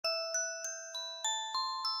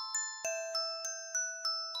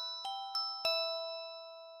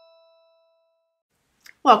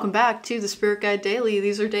Welcome back to the Spirit Guide Daily.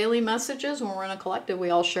 These are daily messages. When we're in a collective,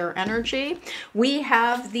 we all share energy. We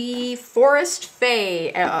have the Forest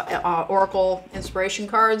Fae Oracle Inspiration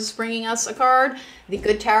cards bringing us a card. The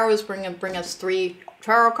Good Tarot is bring us 3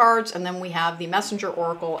 tarot cards, and then we have the Messenger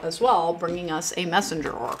Oracle as well, bringing us a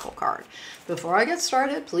Messenger Oracle card. Before I get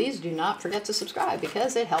started, please do not forget to subscribe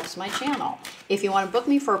because it helps my channel. If you want to book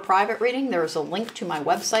me for a private reading, there is a link to my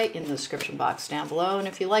website in the description box down below. And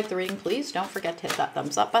if you like the reading, please don't forget to hit that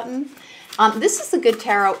thumbs up button. This is the Good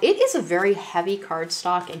Tarot. It is a very heavy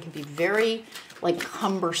cardstock and can be very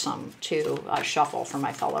cumbersome to shuffle for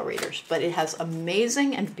my fellow readers. But it has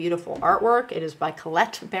amazing and beautiful artwork. It is by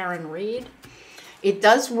Colette Baron Reed. It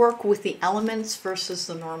does work with the elements versus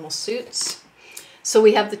the normal suits. So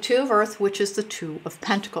we have the Two of Earth, which is the Two of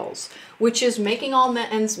Pentacles, which is making all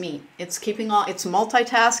ends meet. It's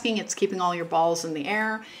multitasking. It's keeping all your balls in the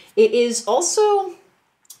air. It is also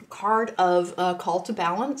a card of call to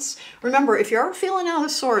balance. Remember, if you're feeling out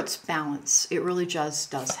of sorts, balance. It really does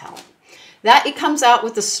help. That it comes out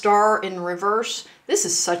with the Star in reverse. This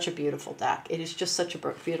is such a beautiful deck. It is just such a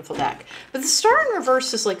beautiful deck. But the Star in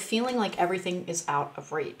reverse is like feeling like everything is out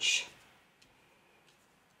of reach.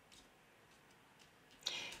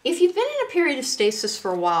 If you've been in a period of stasis for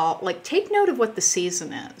a while, take note of what the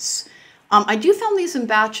season is. I do film these in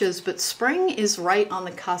batches, but spring is right on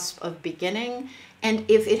the cusp of beginning. And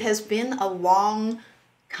if it has been a long,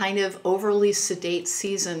 kind of overly sedate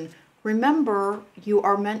season, remember, you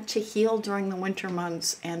are meant to heal during the winter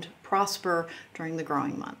months and prosper during the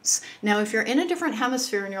growing months. Now, if you're in a different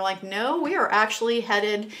hemisphere and you're like, no, we are actually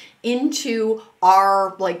headed into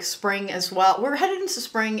our spring as well. We're headed into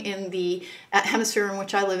spring in the hemisphere in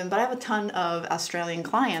which I live in, but I have a ton of Australian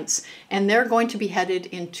clients and they're going to be headed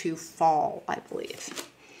into fall, I believe.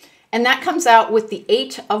 And that comes out with the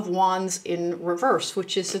 8 of Wands in reverse,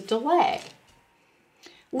 which is a delay.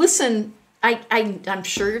 Listen, I'm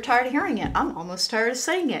sure you're tired of hearing it. I'm almost tired of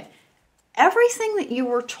saying it. Everything that you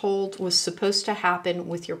were told was supposed to happen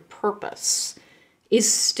with your purpose is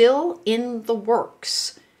still in the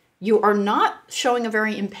works. You are not showing a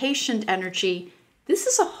very impatient energy. This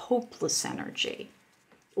is a hopeless energy.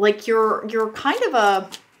 You're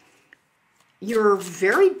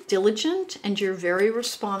very diligent and you're very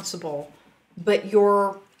responsible, but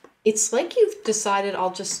it's like you've decided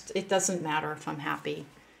it doesn't matter if I'm happy.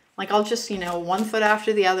 I'll just, one foot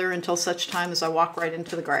after the other until such time as I walk right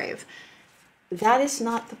into the grave. That is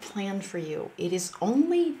not the plan for you. It is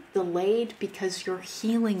only delayed because your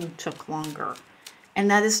healing took longer. And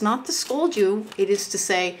that is not to scold you. It is to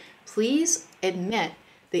say, please admit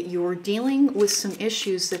that you are dealing with some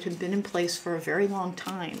issues that have been in place for a very long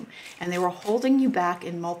time. And they were holding you back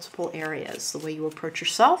in multiple areas. The way you approach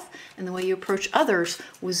yourself and the way you approach others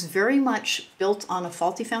was very much built on a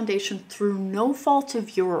faulty foundation through no fault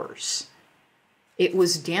of yours. It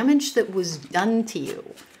was damage that was done to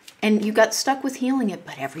you. And you got stuck with healing it,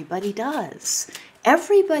 but everybody does.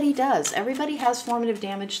 Everybody does. Everybody has formative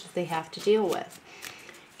damage that they have to deal with.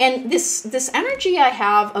 And this energy I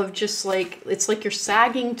have of just it's like you're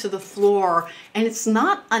sagging to the floor, and it's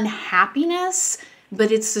not unhappiness,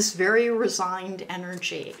 but it's this very resigned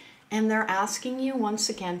energy. And they're asking you once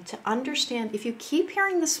again to understand, if you keep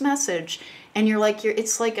hearing this message and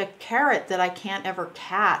it's like a carrot that I can't ever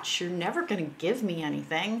catch. You're never going to give me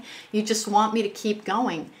anything. You just want me to keep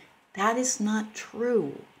going. That is not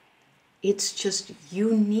true. It's just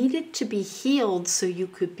you needed to be healed so you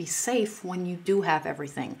could be safe when you do have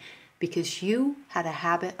everything, because you had a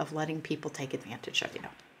habit of letting people take advantage of you.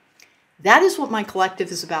 That is what my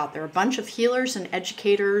collective is about. There are a bunch of healers and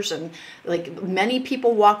educators, and many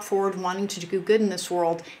people walk forward wanting to do good in this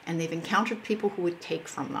world, and they've encountered people who would take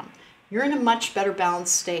from them. You're in a much better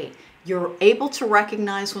balanced state. You're able to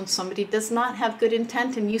recognize when somebody does not have good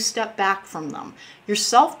intent and you step back from them. You're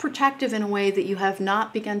self-protective in a way that you have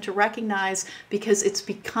not begun to recognize because it's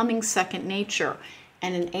becoming second nature.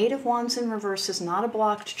 And an 8 of Wands in reverse is not a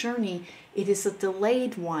blocked journey. It is a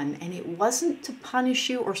delayed one. And it wasn't to punish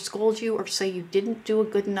you or scold you or say you didn't do a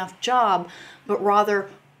good enough job, but rather,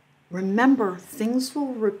 remember, things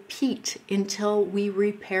will repeat until we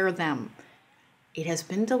repair them. It has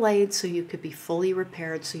been delayed so you could be fully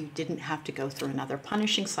repaired, so you didn't have to go through another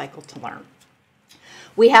punishing cycle to learn.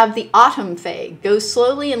 We have the Autumn Fae. Go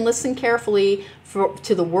slowly and listen carefully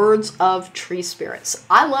to the words of tree spirits.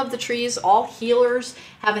 I love the trees. All healers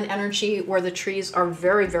have an energy where the trees are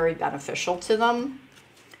very, very beneficial to them.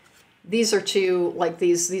 These are two,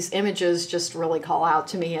 these images just really call out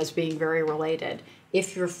to me as being very related.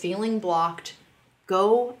 If you're feeling blocked,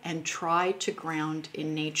 go and try to ground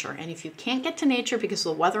in nature. And if you can't get to nature because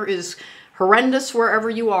the weather is horrendous wherever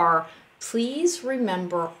you are, Please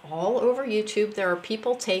remember, all over YouTube, there are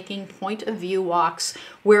people taking point of view walks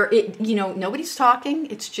where nobody's talking.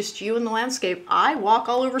 It's just you and the landscape. I walk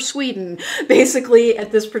all over Sweden basically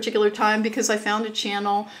at this particular time because I found a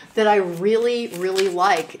channel that I really, really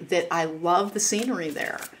like, that I love the scenery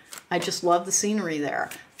there. I just love the scenery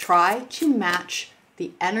there. Try to match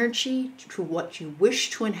the energy to what you wish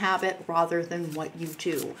to inhabit rather than what you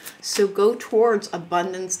do. So go towards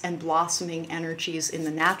abundance and blossoming energies in the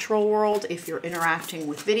natural world if you're interacting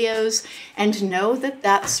with videos, and know that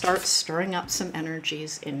that starts stirring up some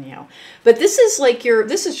energies in you. But this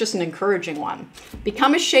is just an encouraging one.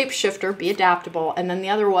 Become a shapeshifter, be adaptable, and then the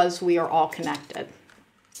other was we are all connected.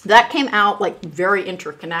 That came out like very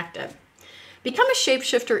interconnected. Become a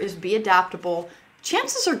shapeshifter is be adaptable.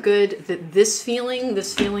 Chances are good that this feeling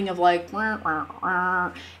of like, wah, wah,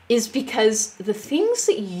 wah, is because the things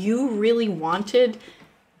that you really wanted,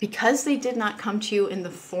 because they did not come to you in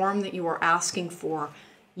the form that you were asking for,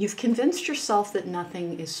 you've convinced yourself that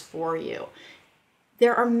nothing is for you.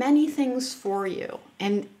 There are many things for you.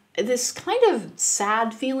 And this kind of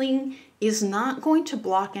sad feeling is not going to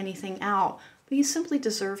block anything out, but you simply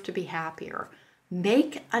deserve to be happier.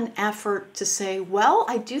 Make an effort to say, well,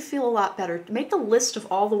 I do feel a lot better. Make a list of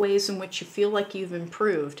all the ways in which you feel like you've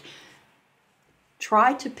improved.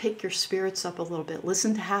 Try to pick your spirits up a little bit.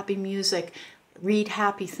 Listen to happy music. Read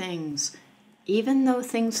happy things. Even though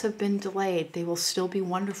things have been delayed, they will still be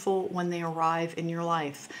wonderful when they arrive in your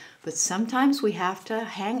life. But sometimes we have to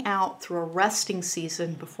hang out through a resting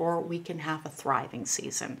season before we can have a thriving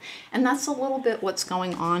season. And that's a little bit what's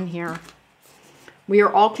going on here. We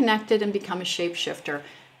are all connected and become a shapeshifter.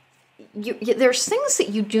 There's things that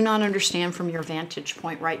you do not understand from your vantage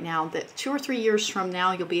point right now that 2 or 3 years from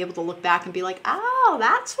now, you'll be able to look back and be like, oh,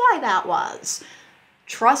 that's why that was.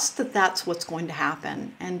 Trust that that's what's going to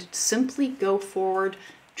happen, and simply go forward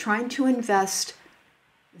trying to invest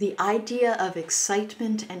the idea of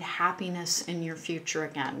excitement and happiness in your future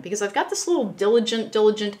again. Because I've got this little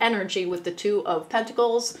diligent energy with the 2 of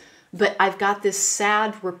Pentacles, but I've got this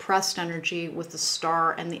sad, repressed energy with the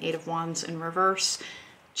Star and the 8 of Wands in reverse.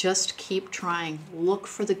 Just keep trying. Look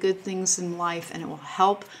for the good things in life, and it will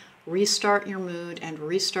help restart your mood and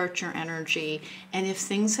restart your energy. And if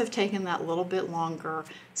things have taken that little bit longer,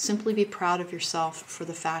 simply be proud of yourself for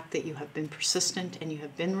the fact that you have been persistent and you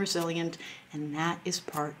have been resilient, and that is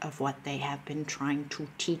part of what they have been trying to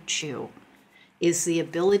teach you, is the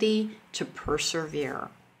ability to persevere.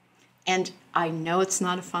 And I know it's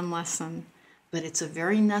not a fun lesson, but it's a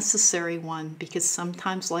very necessary one, because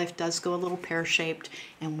sometimes life does go a little pear-shaped,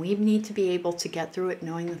 and we need to be able to get through it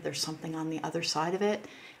knowing that there's something on the other side of it.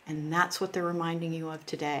 And that's what they're reminding you of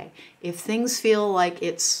today. If things feel like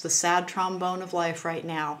it's the sad trombone of life right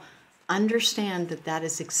now, understand that that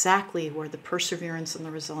is exactly where the perseverance and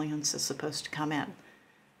the resilience is supposed to come in.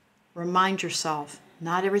 Remind yourself,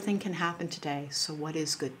 not everything can happen today, so what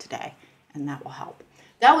is good today? And that will help.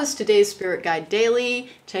 That was today's Spirit Guide Daily.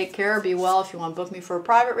 Take care, be well. If you want to book me for a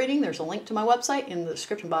private reading, there's a link to my website in the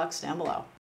description box down below.